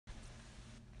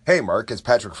Hey, Mark, it's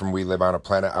Patrick from We Live on a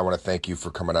Planet. I want to thank you for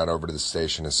coming on over to the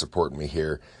station and supporting me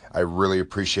here. I really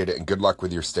appreciate it, and good luck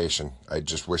with your station. I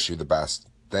just wish you the best.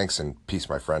 Thanks, and peace,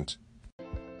 my friend.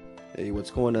 Hey,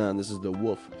 what's going on? This is the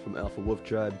Wolf from Alpha Wolf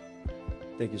Tribe.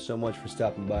 Thank you so much for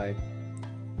stopping by.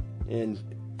 And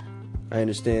I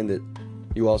understand that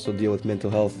you also deal with mental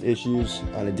health issues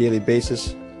on a daily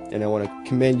basis, and I want to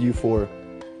commend you for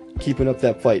keeping up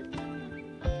that fight.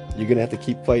 You're going to have to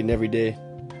keep fighting every day.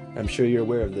 I'm sure you're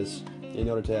aware of this in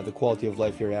order to have the quality of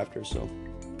life hereafter, so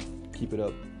keep it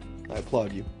up. I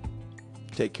applaud you.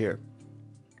 Take care.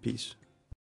 Peace.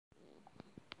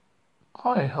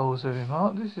 Hi, Jose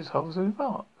Mark. This is Jose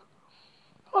Mark.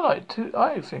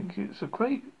 I think it's a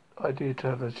great idea to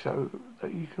have a show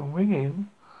that you can ring in,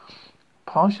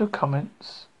 pass your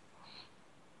comments,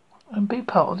 and be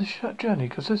part of the journey,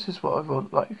 because this is what I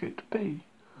would like it to be.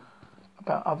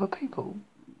 About other people,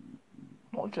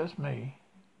 not just me.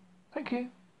 Thank you.